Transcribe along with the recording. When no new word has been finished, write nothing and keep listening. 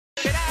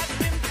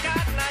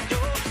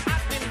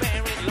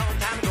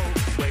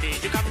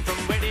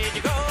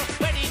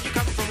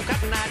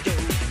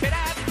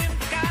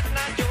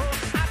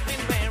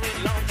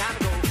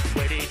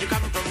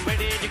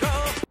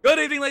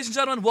evening, ladies and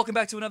gentlemen. Welcome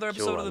back to another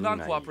episode of the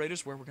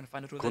Non-Cooperators, where we're going to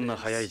find out who that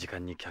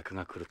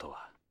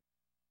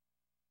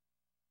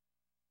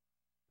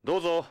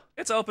is.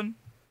 It's open.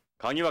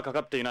 Let's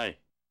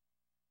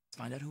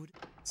find out who it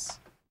is.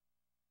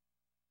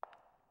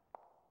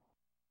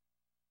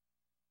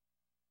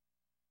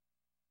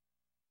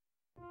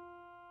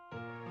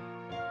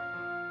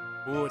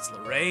 Oh, it's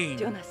Lorraine.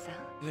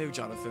 Hello,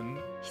 Jonathan.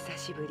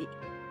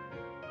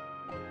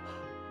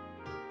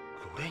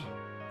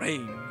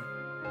 Lorraine.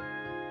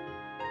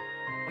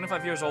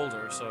 25 years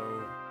older,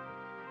 so...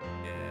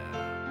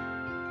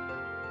 yeah...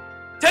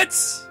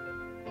 Tits!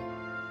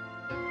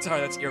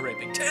 Sorry, that's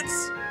ear-raping.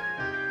 Tits!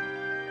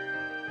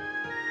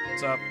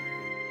 What's up?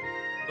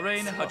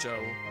 Lorraine Hudjo.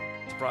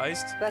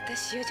 Surprised?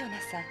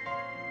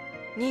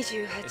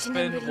 It's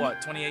been,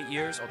 what, 28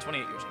 years? Oh,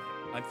 28 years.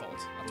 My fault.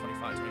 Not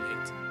 25,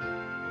 28.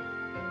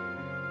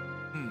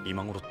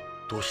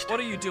 What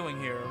are you doing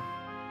here?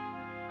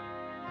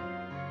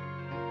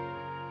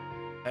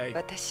 Hey,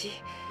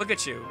 look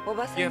at you.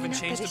 You haven't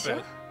changed a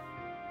bit.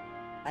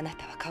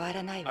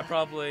 I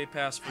probably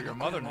passed for your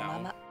mother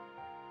now.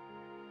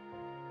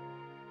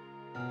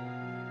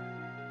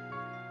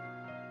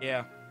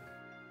 Yeah.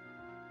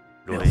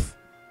 Milf.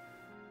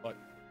 What?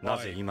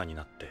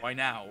 Why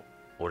now?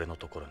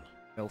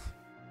 Milf.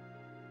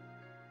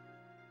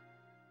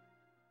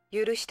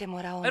 I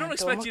don't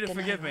expect you to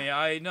forgive me.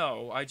 I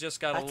know. I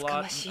just got a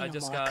lot. I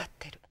just got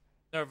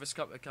nervous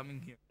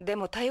coming here. But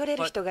you're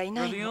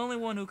the only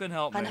one who can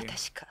help me.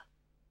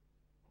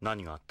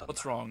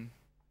 What's wrong?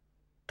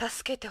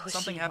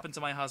 Something happened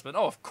to my husband.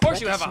 Oh, of course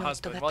you have a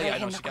husband. Well, yeah, I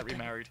know she got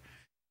remarried.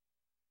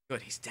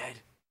 Good, he's dead.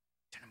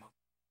 Turn him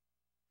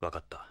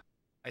over.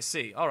 I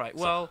see. All right.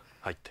 Well,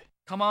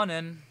 come on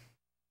in.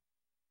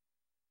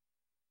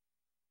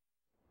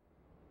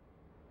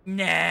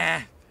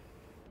 Nah.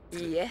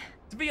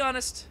 To be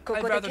honest,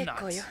 I'd rather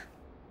not. Like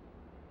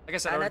I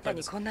said, I already played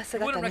this. You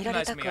wouldn't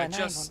recognize me, I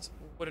just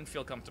wouldn't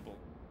feel comfortable.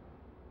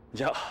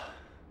 Fair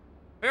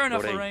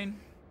enough, Lorraine.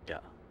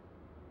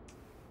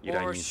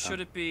 Or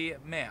should it be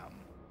ma'am?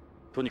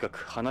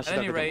 At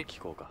any rate,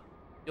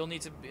 you'll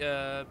need to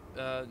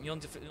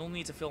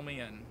fill me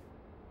in.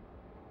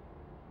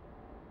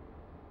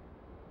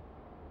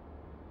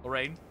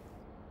 Lorraine?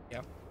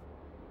 Yeah.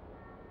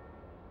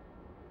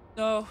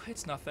 No,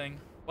 it's nothing.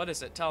 What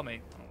is it? Tell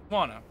me. I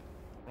wanna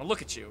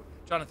look at you.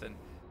 Jonathan,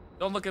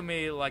 don't look at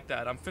me like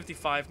that. I'm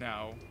 55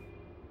 now.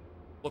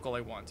 Look all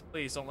I want.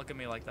 Please don't look at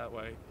me like that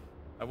way.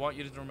 I want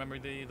you to remember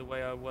the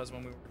way I was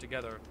when we were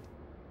together.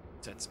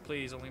 Tits,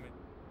 please don't leave me.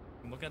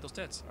 I'm looking at those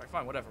tits. Alright,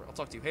 fine, whatever. I'll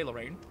talk to you. Hey,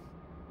 Lorraine.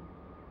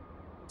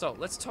 So,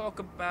 let's talk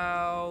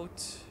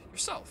about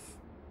yourself.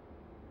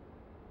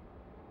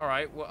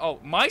 Alright, well, oh,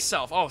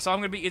 myself. Oh, so I'm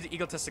gonna be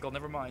egotistical.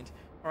 Never mind.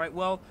 Alright,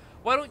 well,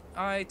 why don't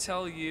I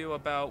tell you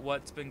about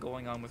what's been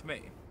going on with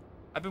me?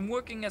 I've been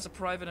working as a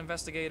private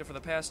investigator for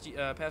the past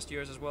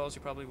years, as well as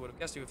you probably would have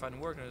guessed. You would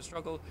find work in a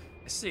struggle.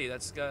 I see.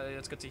 That's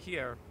good to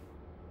hear.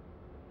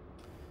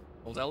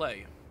 Old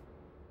LA.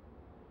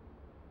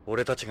 Not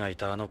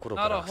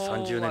a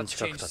whole lot's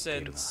changed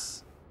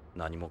since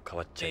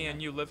me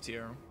and you lived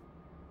here.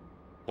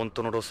 New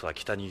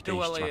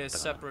LA is a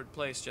separate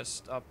place,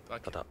 just up.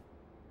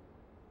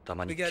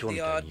 We get the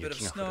odd bit of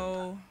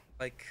snow,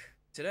 like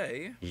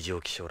today.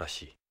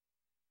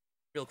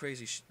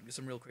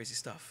 Some real crazy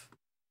stuff.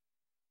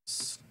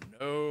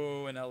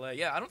 Snow in LA.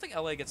 Yeah, I don't think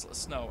LA gets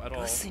snow at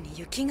all.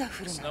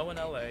 Snow in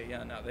LA.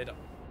 Yeah, no, they don't.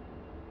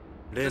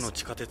 The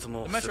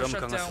metro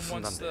shut down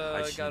once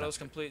the Gatos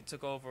complete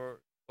took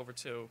over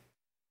too.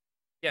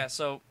 Yeah,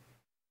 so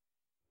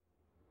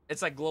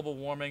it's like global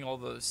warming, all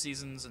the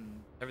seasons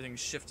and everything's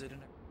shifted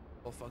and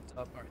all fucked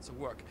up. Alright, so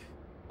work.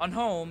 On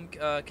home,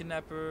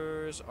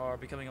 kidnappers are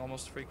becoming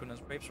almost frequent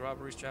as rapes,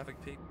 robberies, traffic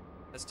peak.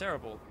 That's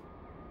terrible.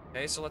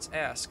 Okay, so let's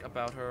ask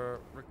about her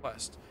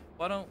request.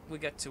 Why don't we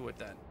get to it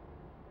then?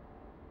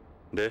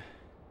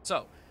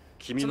 So,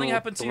 something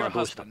happened to your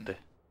husband.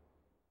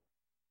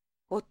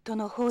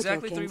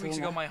 Exactly 3 weeks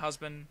ago, my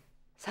husband,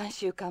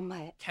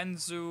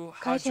 Kenzu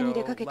Hajo,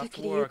 left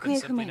work and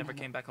simply never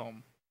came back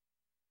home.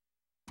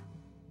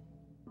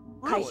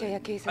 Really?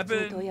 I've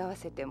been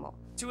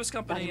to his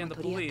company and the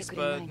police,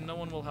 but no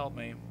one will help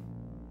me.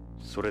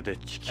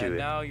 And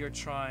now you're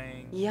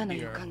trying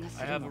here.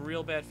 I have a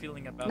real bad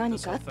feeling about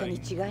this whole thing.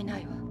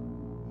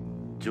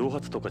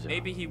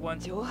 Maybe he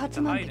went into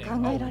hiding.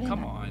 Oh,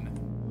 come on.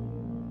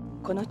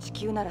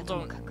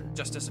 Don't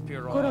just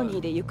disappear on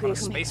a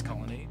space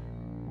colony.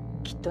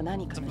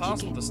 It's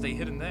impossible to stay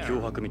hidden there.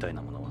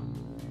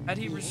 Had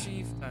he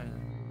received...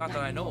 not that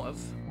I know of.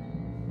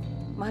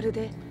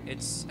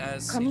 It's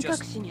as he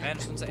just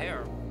vanished into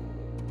air.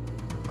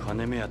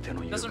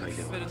 Doesn't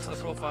fit into the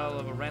profile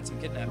of a ransom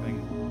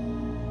kidnapping.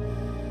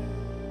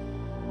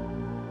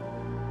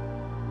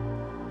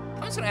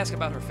 I'm just gonna ask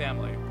about her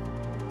family.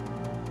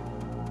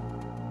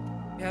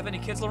 You have any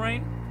kids,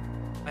 Lorraine?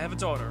 I have a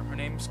daughter. Her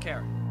name's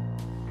Karen.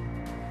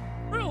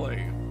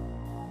 Really?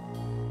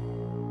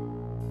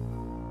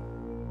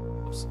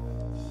 Oops.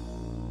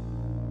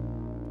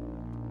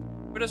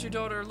 Where does your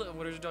daughter live?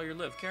 Where does your daughter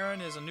live? Karen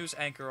is a news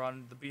anchor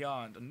on the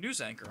Beyond. A news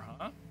anchor,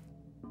 huh?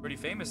 Pretty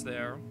famous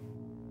there.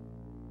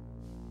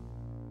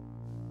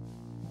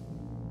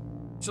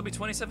 She'll be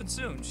 27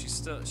 soon. She's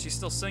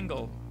still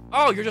single.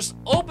 Oh, you're just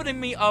opening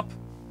me up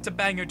to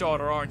bang your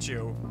daughter, aren't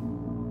you?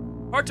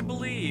 Hard to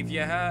believe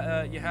you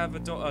have a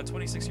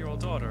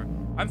 26-year-old daughter.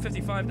 I'm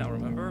 55 now,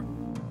 remember?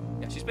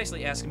 Yeah, she's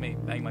basically asking me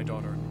bang my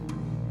daughter.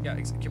 Yeah,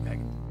 keep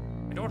banging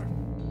my daughter.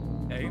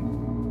 Okay.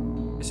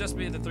 It's just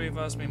me, the three of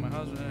us, me and my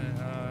husband.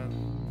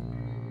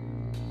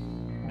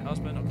 My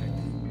husband, okay.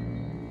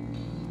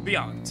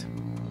 Beyond.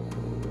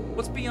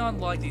 What's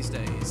Beyond like these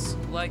days?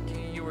 Like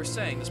you were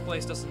saying, this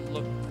place doesn't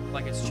look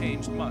like it's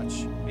changed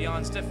much.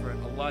 Beyond's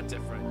different, a lot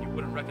different. You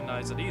wouldn't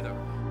recognize it either.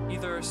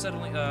 Either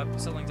settling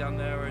down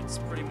there, or it's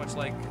pretty much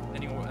like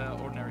any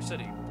ordinary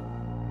city.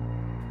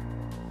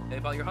 Hey,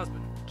 about your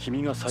husband. So,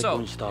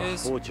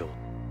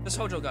 this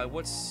Hojo guy,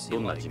 what's he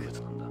like?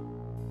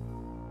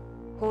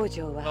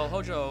 Well,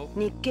 Hojo,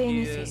 he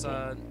is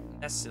a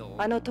Nessil.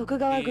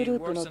 He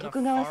works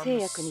in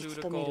a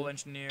pharmaceutical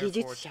engineer for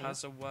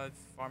Tazawa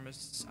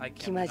Pharmacists. I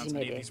can't pronounce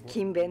any of these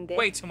words.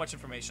 Way too much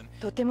information.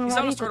 He's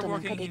not started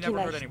working, he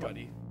never hurt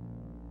anybody.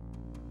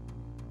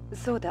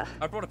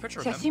 I brought a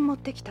picture of him. That's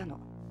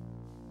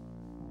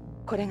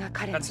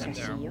him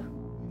there.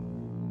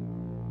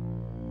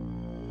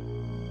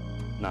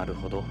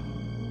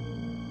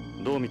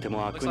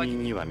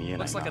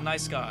 Looks like a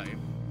nice guy.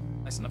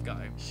 Nice enough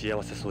guy.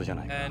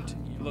 And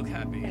you look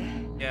happy.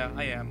 Yeah,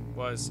 I am.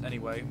 Was,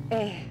 anyway.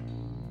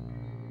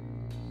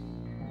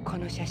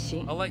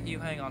 I'll let you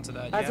hang on to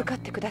that, yeah?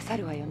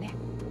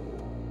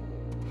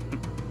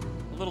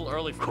 A little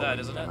early for that,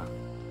 isn't it?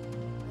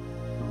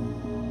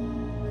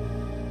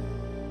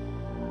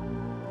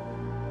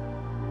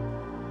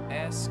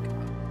 Ask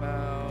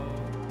about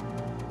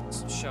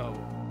show.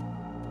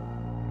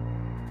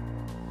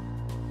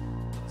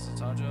 This is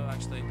Hojo.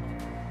 Actually,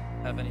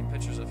 don't have any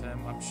pictures of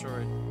him. I'm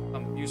sure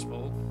I'm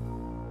useful.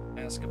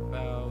 Ask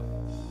about.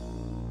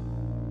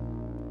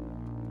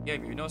 Yeah,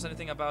 you notice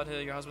anything about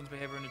your husband's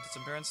behavior and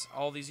disappearance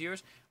all these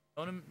years?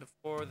 Known him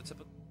before the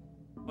typical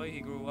way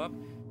he grew up.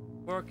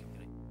 Work,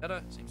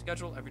 better, same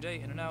schedule, every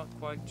day, in and out,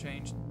 quite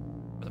changed.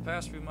 For the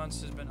past few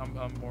months, has been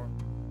more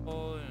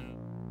full and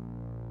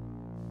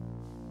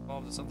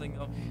involved in something.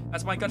 Oh,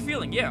 that's my gut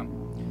feeling. Yeah.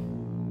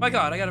 My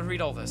God, I gotta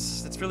read all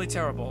this. It's really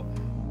terrible.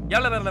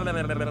 Yeah,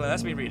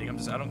 that's me reading.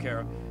 I don't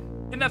care.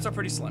 Kidnaps are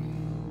pretty slim.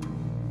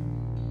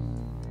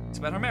 It's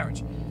about her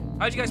marriage.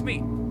 How'd you guys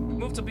meet?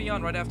 Moved to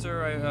Beyond right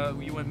after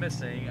you went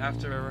missing,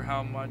 after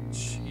how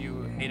much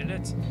you hated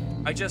it.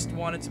 I just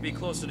wanted to be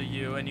closer to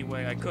you any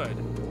way I could.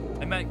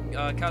 I met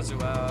Kazu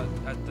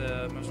at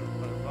the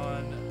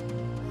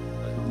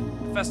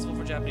festival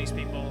for Japanese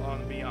people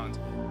on Beyond.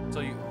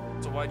 So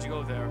why'd you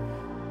go there?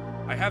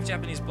 I have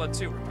Japanese blood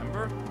too,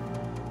 remember?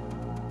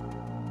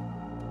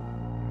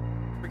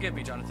 Forgive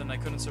me, Jonathan, I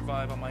couldn't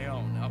survive on my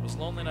own. I was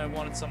lonely and I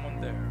wanted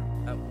someone there.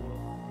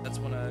 That's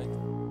when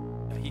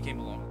he came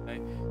along,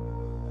 okay?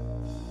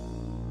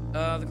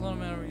 The clone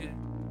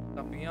man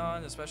got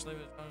Beyond, especially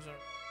with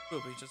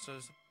he just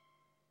says,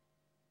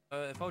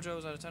 if Hojo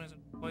was out of town as an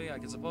employee, I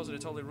could supposedly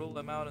totally rule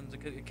them out in the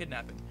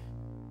kidnapping.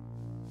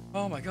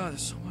 Oh my God,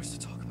 there's so much to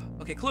talk about.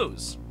 Okay,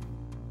 clues.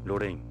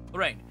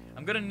 Lorraine,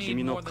 I'm gonna need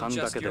more than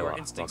just your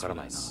instincts for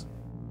this.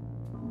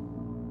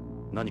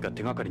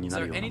 Is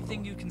there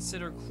anything you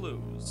consider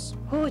clues?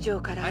 I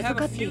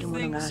have a few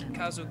things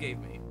Kazu gave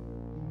me.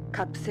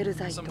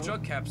 Some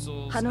drug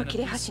capsules and a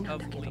piece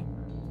of leaf.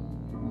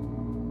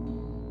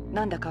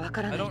 I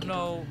don't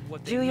know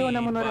what they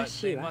mean, but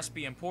they must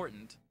be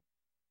important.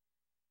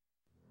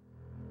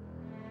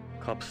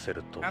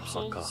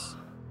 Capsules?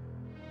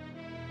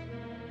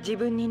 He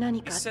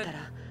said,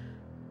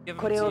 give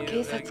them to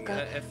you, if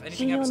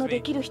anything happens to me,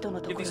 give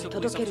these to a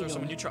police officer or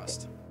someone you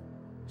trust.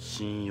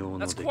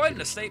 That's quite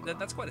a statement.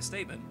 That's quite a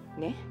statement.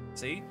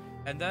 See?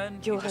 And then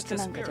he just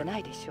disappeared.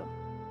 Like he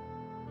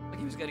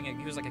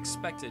was like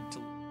expected to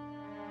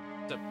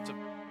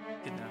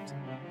kidnapped.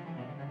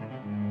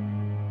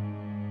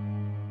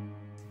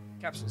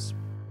 Capsules.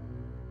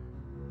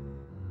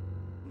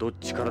 I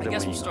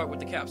guess we'll start with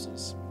the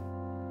capsules.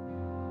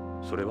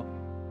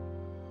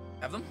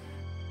 Have them?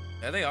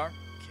 There they are.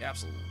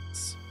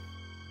 Capsules.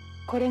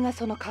 Yum.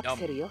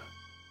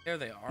 There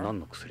they are.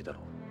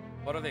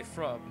 What are they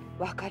from?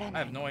 I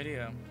have no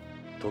idea.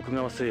 I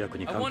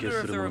wonder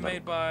if they were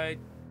made by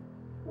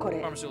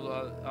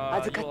pharmaceutical.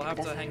 You'll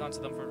have to hang on to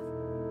them for.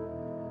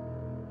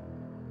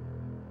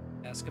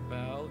 Ask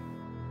about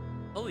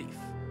a leaf.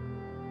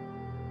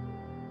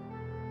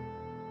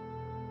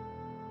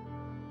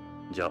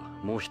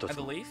 And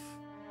the leaf?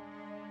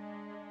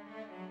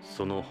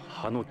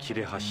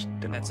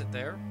 That's it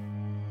there.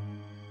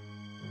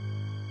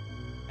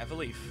 Have a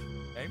leaf.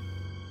 Okay.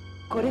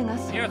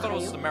 Here I thought it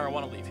was the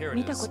marijuana leaf. Here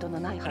it is.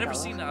 I've never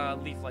seen a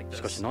leaf like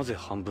this.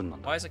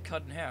 Why is it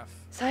cut in half?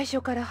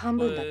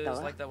 It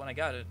was like that when I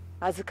got it.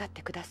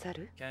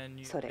 Can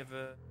you give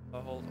a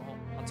hold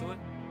onto it?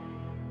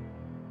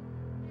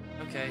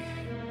 Okay.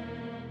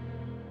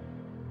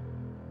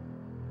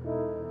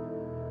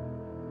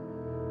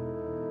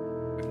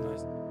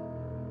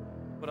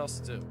 What else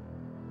to do?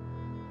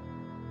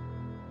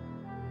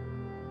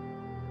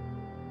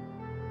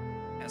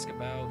 Ask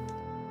about.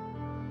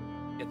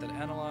 Get that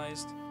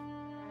analyzed.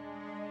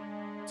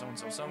 So and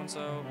so, so and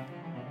so.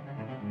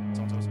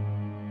 So and so.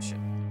 Shit.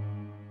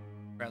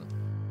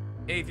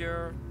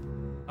 Behavior.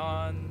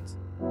 Aunt.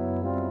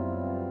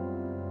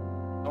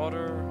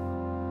 Daughter.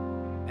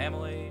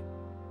 Family.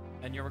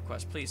 And your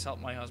request. Please help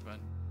my husband.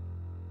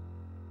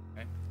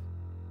 Okay.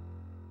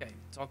 Okay.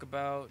 Talk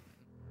about.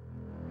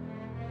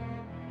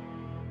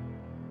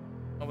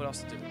 Oh, what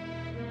else to do?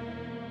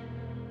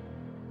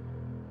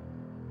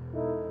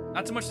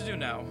 Not too much to do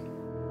now.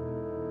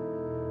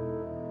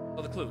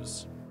 Oh, the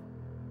clues.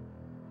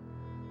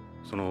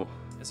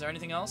 Is there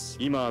anything else?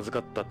 今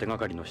預かった手が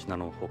かりの品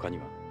の他に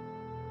は。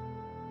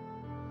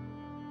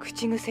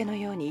口癖の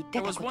ように言って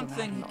There た was こと one があ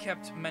る thing の。 he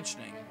kept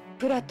mentioning.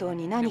 プラトー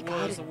に何 It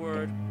かある was っ the て。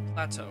 word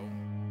plateau.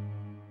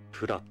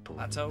 プラと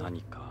Plateau?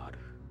 何かある。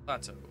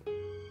 Plateau.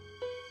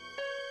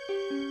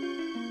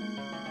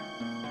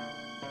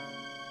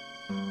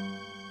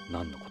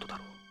 何のことだ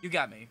ろう。You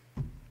got me.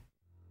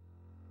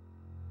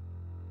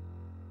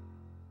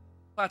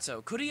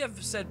 Plateau. Could he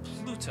have said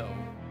Pluto?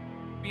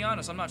 To be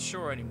honest, I'm not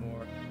sure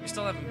anymore. We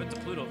still haven't been to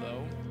Pluto,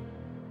 though.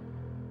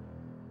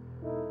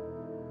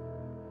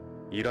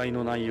 依頼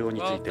の内容に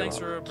ついて Well, thanks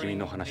for は bringing 君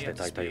の me 話で up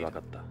to 大体 speed. 分か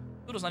った。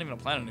 Pluto's not even a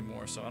planet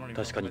anymore, so I don't even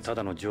確かに know. た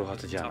だの蒸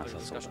発じゃ Topic な of さ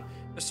そう discussion. だ。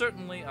 But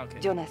certainly, okay.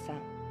 ジョナサン、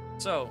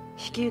 So,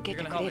 引き受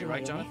け you're て gonna く help れ me, るわ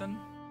right, よね。 Jonathan?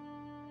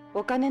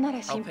 お金なら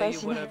I'll 心 pay 配 you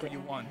しない whatever で。 you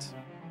want.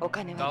 お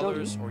金はド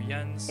ル、 Dollars or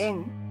yens?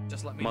 円、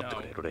 Just let me 待って know.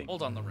 くれ、ロレイン。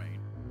 Hold on, Lorraine.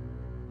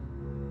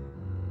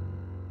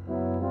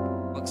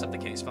 I'll accept the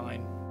case,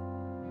 fine.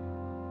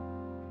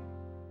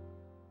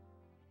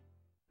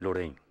 ロ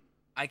レイン、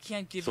 I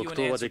can't give you 即 an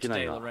答は answer できな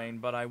い today, が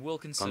Lorraine, but I will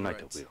考 consider え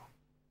ておく it. よ。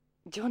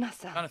ジョナ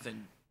サン、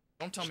 Jonathan,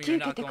 don't tell me 引き you're 受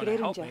け not て going く to れ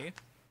るん help じゃ。 me.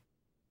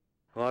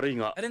 悪い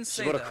が I didn't し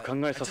say ばらく that.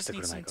 考 I えさせ just てく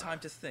need れない some か。 time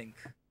to think.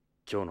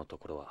 今日のと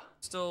ころは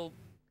Still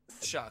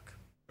shock.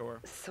 Sure.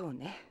 そう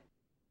ね。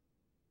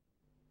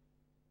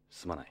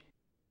すまない。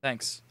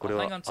 Thanks. こ I'll れ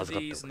は hang on to 預か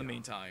って these お in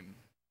く the よ。 meantime.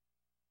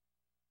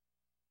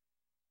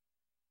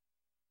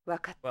 わ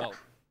かった。 Well,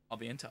 I'll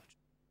be in touch.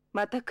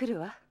 また来る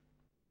わ。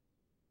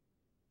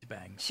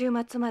 Bang. 週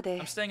末ま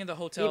で I'm staying in the リ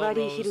hotel バ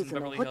リー Rose ヒル in ズ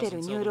の Beverly ホテ Hills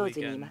ルニュ until ー the ローズ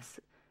にい weekend. ま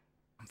す。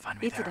 I'm fine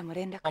with いつで that. も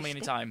連絡 Call me して。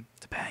 anytime.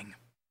 To bang.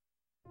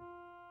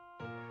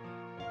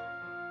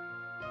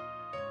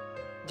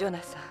 ジョ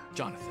ナサン、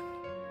 Jonathan.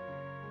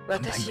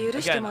 私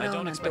許して Again, も I らおう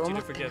don't なんて expect you 思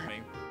to って forgive ない。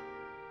 me.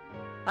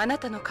 あな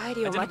たの帰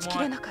り I を didn't 待ちき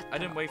れな want. かっ I た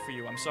didn't わ。 wait for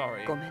you. I'm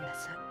sorry. ごめんな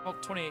さい。 Well,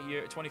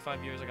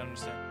 25 years, I can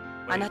understand.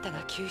 あ Wait, なた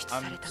が救出さ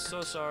れ I'm た so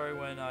時、 sorry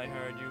when I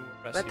heard you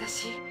were rescued.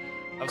 私、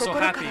 I was so 心か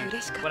happy ら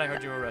嬉しかっ when I た。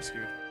 heard you were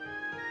rescued.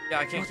 Yeah,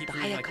 I can't keep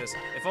reading like this.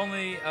 If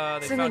only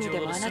they すぐ found に you a で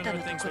も little あなた sooner,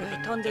 のと things こ would ろ have へ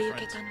been 飛んで行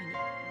け different. たのに。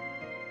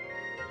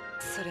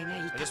それが言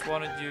い I た just か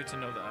った。 wanted you to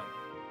know that.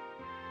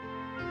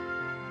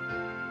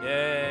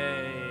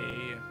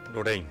 Yay.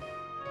 ロレイン、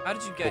 How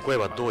did you get ここへ here,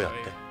 は by どう the やっ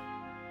way? て。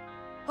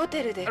ホ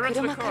テルで I rented a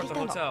車 car 借 at り the た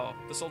の。 hotel.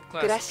 This old ク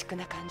ラ class. シック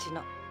な感じ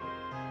の。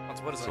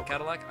 What is it? A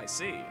Cadillac? I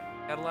see.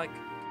 Cadillac.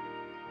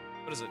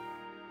 What is it?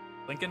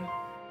 Lincoln?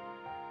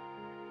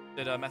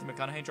 Did Matthew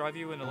McConaughey drive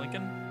you in a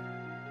Lincoln?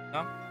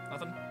 No?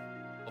 Nothing?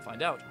 We'll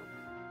find out.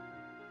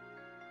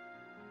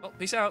 Well,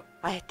 peace out.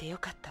 会えてよ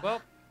かったわ。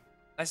 Well,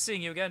 nice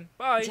seeing you again.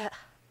 Bye. じゃあ、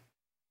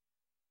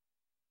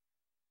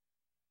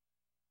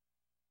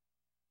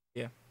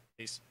 Yeah,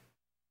 peace.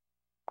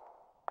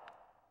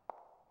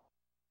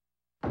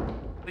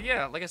 But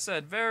yeah, like I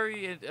said,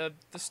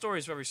 the story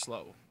is very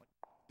slow.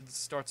 It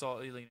starts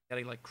all, you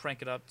gotta like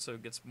crank it up so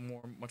it gets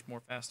much more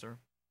faster.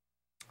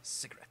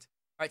 Cigarette.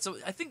 All right, so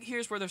I think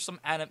here's where there's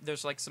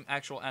there's like some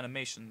actual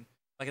animation,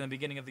 like in the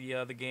beginning of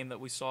the game that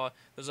we saw.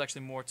 There's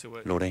actually more to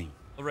it. ロレイン、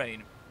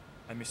 Lorraine,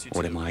 I miss you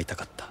俺 too. も会いた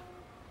かった。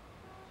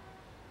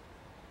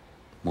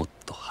もっ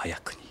と早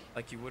くに。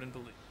 Like you wouldn't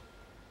believe.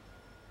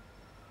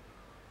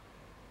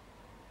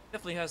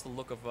 Definitely has the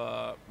look of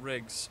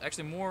Riggs.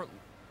 Actually, more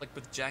like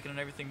with the jacket and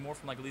everything, more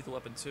from like Lethal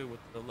Weapon 2 with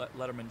the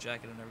Letterman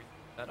jacket and everything.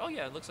 That, oh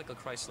yeah, it looks like a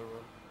Chrysler.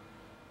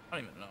 I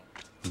don't even know.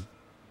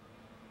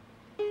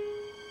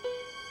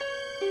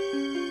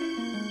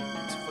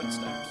 It's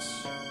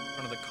footsteps in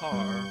front of the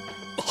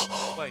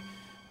car. Wait,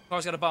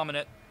 car's got a bomb in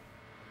it.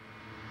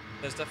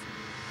 There's definitely.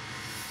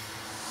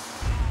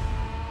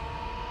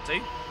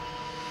 See?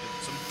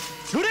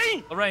 Some ロレイ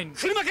ン、 Lorraine,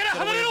 車から get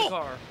離 away れ with the ろ。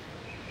 car.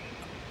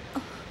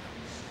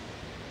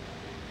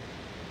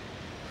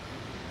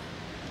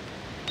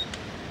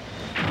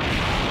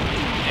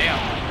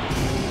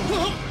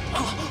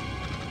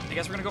 I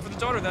guess we're gonna go for the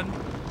daughter then.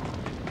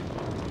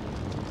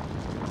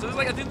 So there's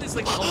like, I think this is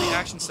like the only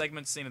action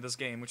segment scene of this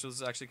game, which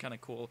was actually kind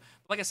of cool.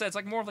 But like I said, it's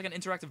like more of like an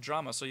interactive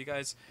drama, so you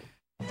guys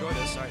enjoy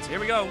this. All right, so here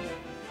we go.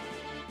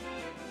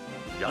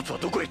 奴は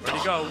どこへ行った。 Ready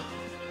to go.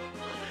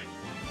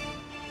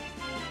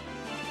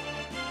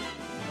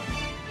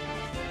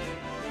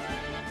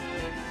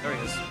 There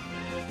he is.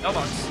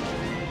 Elbox.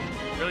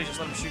 Really, just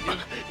let him shoot you?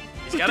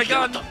 He's got a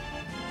gun.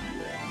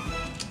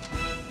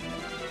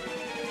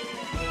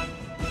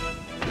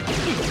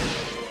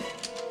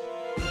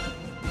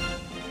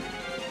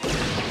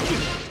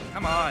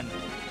 Come on.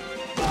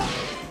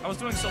 I was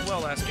doing so well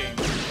last game.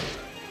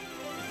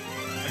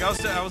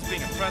 Like I was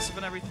being impressive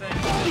and everything.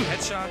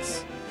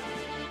 Headshots.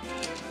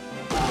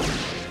 I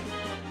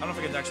don't know if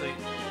I can actually.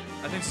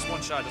 I think it's just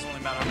one shot. It doesn't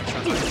really matter how many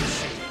shots I actually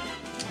shoot.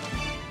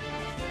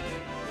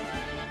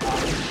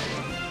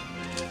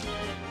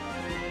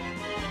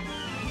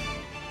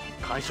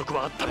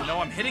 I know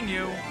I'm hitting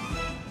you.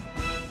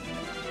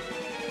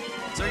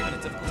 Is there even a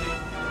difficulty?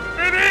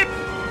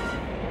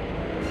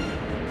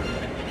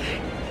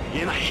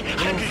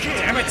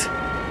 Damn it!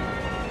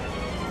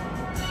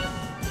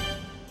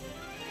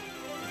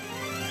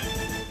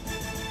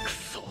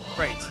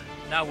 Great.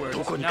 Now where'd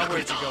you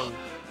go?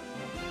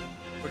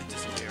 Where'd you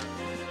disappear?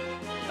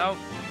 Now,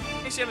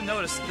 in case you haven't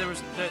noticed, there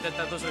was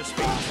those are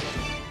sphinx.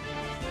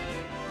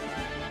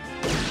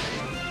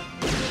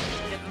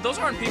 Yeah, those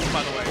aren't people,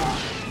 by the way.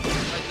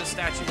 Like the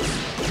statues.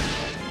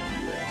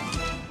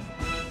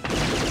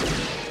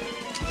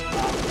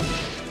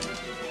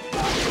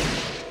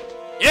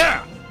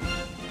 Yeah!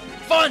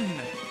 Fun!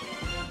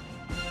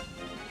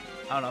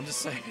 I don't know, I'm just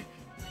saying.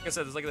 Like I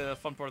said, it's like the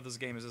fun part of this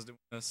game is just doing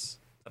this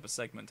type of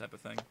segment type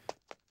of thing.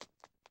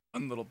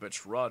 Run, little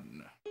bitch,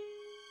 run.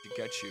 To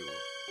get you.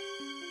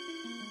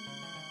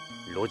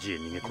 You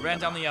ran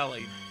down the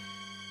alley.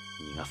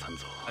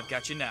 I've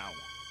got you now.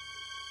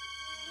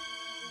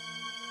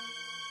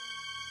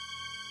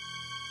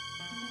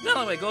 The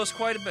alleyway goes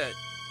quite a bit.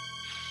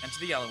 Enter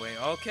the alleyway.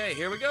 Okay,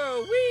 here we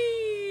go.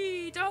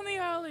 Whee! Down the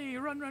alley.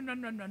 Run, run,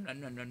 run, run, run,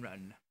 run, run, run,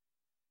 run.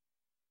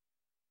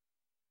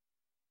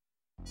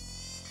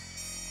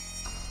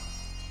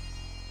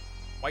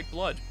 White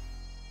blood.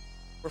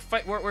 We're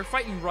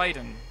fighting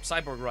Raiden.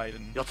 Cyborg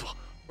Raiden.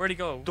 Where'd he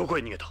go?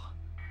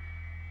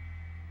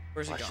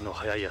 Where's he gone?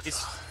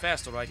 He's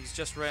fast, alright. He's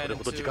just ran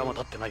into...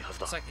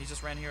 He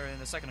just ran here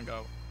a second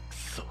ago.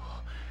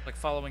 Like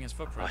following his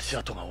footprints.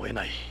 Snow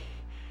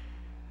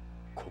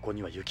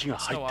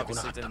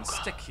obviously didn't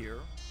stick here.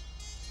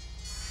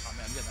 Oh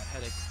man, I'm getting that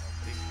headache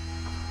already.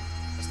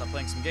 Let's stop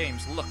playing some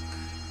games. Look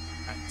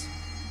at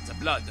the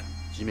blood.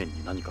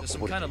 There's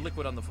some kind of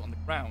liquid on the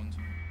ground.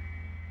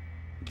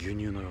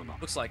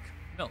 Looks like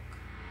milk.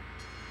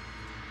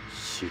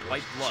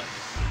 White blood.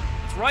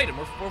 It's Raiden.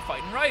 We're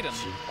fighting Raiden.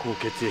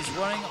 He's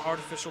running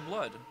artificial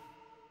blood.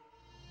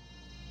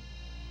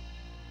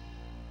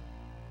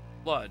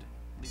 Blood.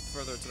 Lead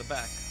further to the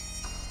back.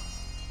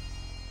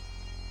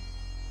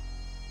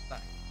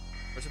 Back.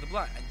 Or to the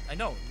black. I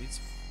know. It leads.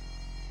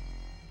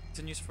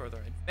 Continues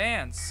further.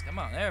 Advance. Come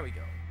on. There we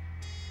go.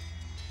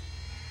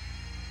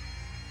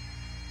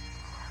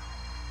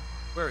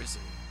 Where is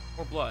he?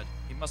 More blood.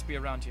 He must be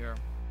around here.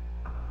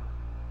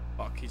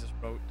 Fuck. He just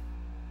wrote.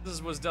 This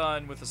was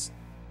done with a spray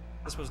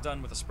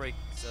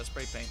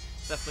paint.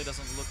 Definitely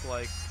doesn't look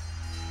like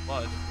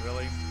blood,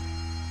 really.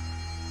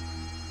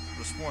 I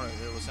was sworn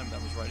it was him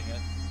that was writing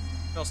it.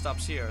 Trail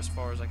stops here, as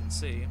far as I can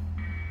see.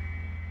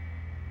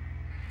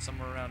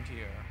 Somewhere around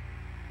here.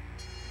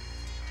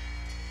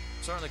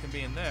 Certainly can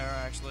be in there,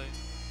 actually.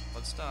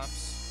 Blood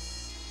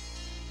stops.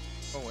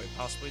 Oh wait,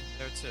 possibly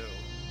there too.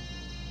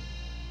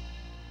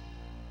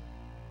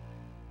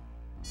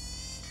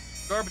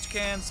 Garbage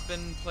can's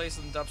been placed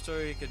in the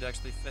dumpster. He could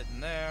actually fit in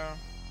there.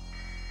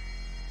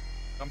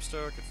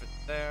 Dumpster could fit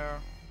there.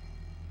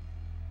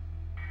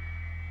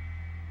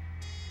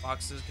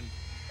 Boxes can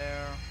fit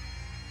there.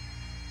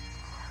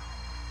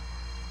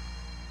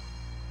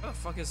 Where the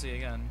fuck is he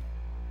again?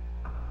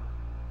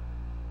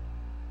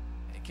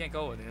 He can't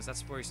go with it because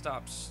that's where he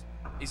stops.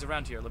 He's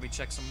around here. Let me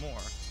check some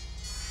more.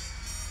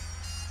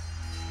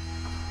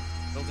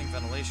 Building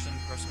ventilation.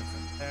 Person can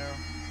fit there.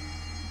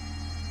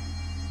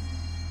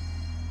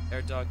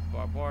 Air duct,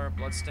 barbed wire,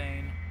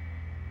 bloodstain.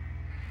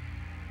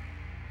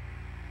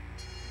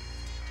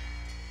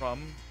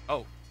 From.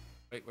 Oh.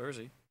 Wait, where is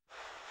he?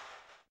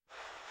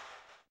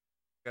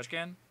 Trash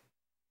can?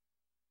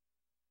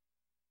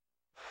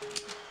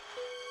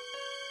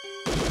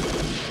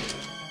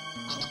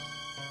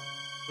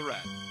 The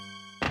rat.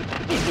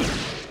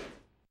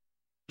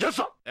 Yes,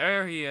 sir.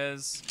 There he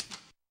is.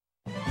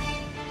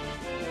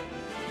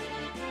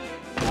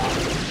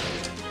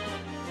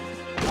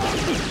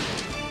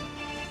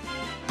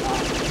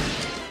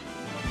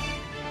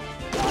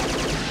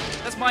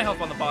 That's my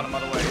health on the bottom, by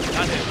the way,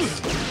 not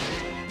his.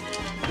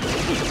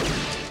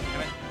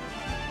 Damn it.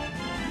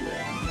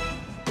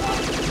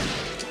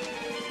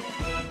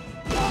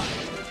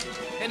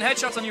 Hitting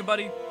headshots on you,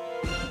 buddy.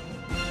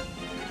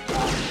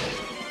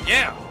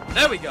 Yeah,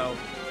 there we go.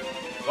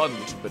 Run,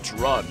 little bitch,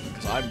 run,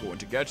 because I'm going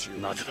to get you.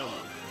 Don't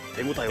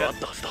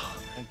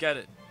get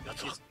it.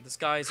 This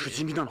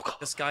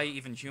guy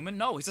even human?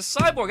 No, he's a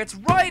cyborg. It's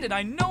Raiden.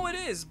 I know it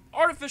is.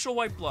 Artificial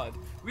white blood.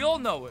 We all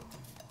know it.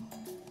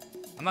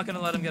 I'm not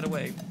gonna let him get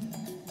away.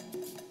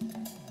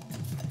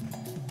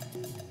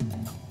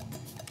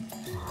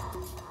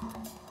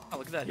 Oh,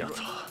 look at that.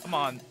 Come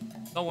on.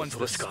 No one's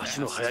this fast.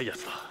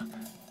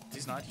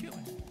 He's not human.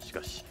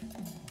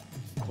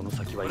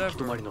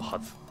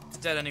 Whatever. It's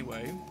dead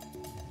anyway.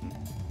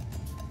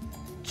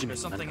 There's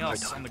something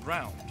else on the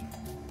ground.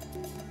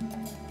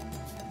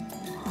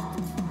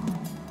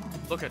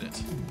 Look at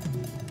it.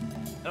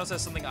 It also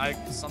says something I'll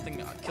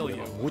kill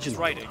you. It's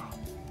writing.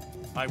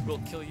 I will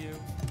kill you.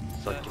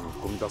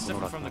 It's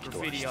different from the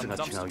graffiti on the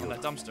dumpster, on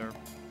that dumpster.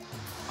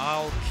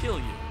 I'll kill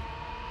you.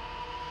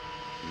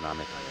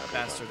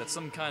 Bastard, that's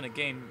some kind of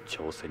game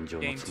to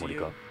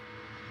you.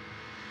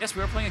 Yes,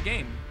 we are playing a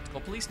game. It's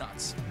called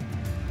Policenauts.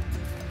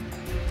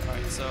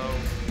 Alright, so...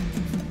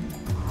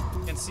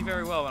 You can see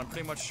very well, and I'm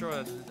pretty much sure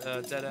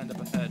that dead end up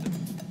ahead.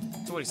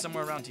 So what, he's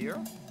somewhere around here?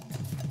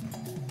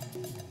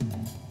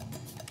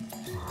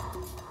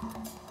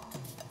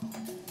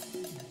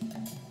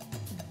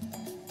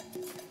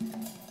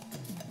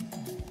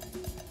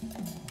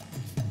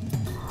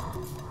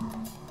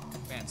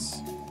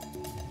 Advance.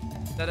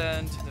 Dead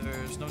end,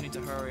 there's no need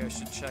to hurry. I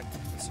should check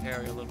this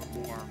area a little bit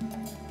more.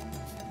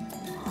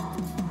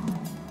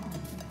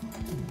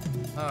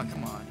 Oh,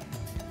 come on.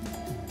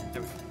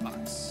 There we go.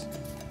 Box.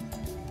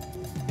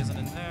 Isn't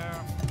in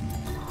there.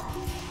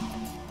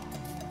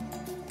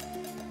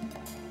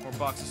 More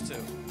boxes,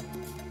 too.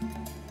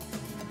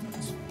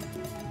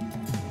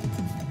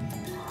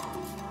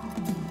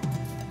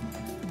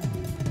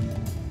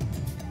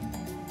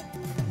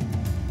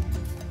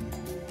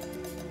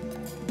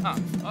 Ah,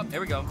 oh,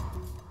 there we go.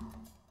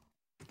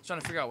 Trying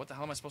to figure out what the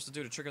hell am I supposed to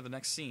do to trigger the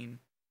next scene.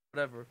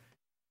 Whatever.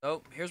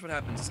 Oh, here's what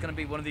happens. It's gonna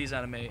be one of these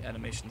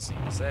animation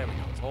scenes. There we go.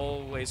 It's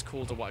always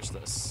cool to watch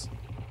this.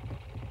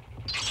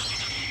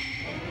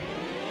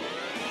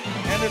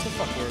 And there's the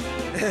fuck word.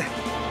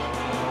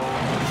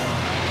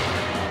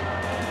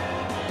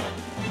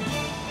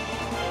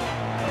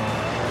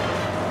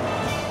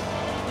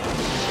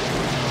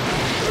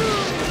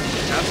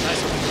 That's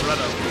nice with the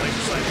Beretta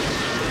laser sight.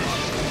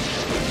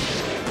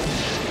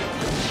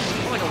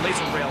 More like a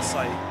laser rail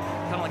sight.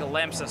 Kind of like a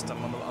lamp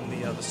system on the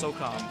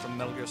SOCOM from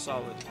Metal Gear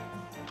Solid.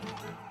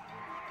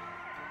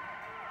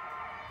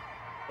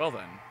 Well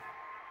then.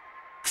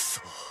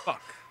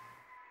 Fuck.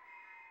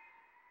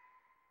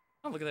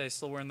 Oh, look at that, he's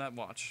still wearing that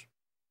watch.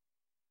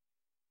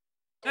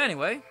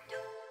 Anyway,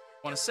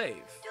 want to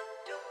save?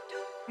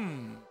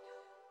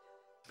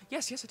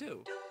 Yes, I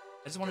do.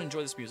 I just want to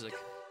enjoy this music.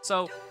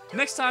 So,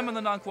 next time on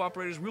the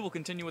Non-Cooperators, we will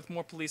continue with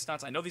more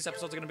Policenauts. I know these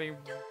episodes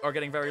are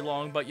getting very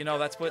long, but you know,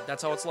 that's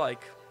how it's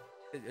like.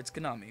 It's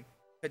Konami.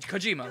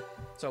 Kojima.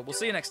 So, we'll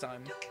see you next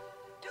time.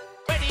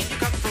 Where did you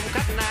come from,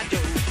 Cotton Eye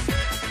Joe?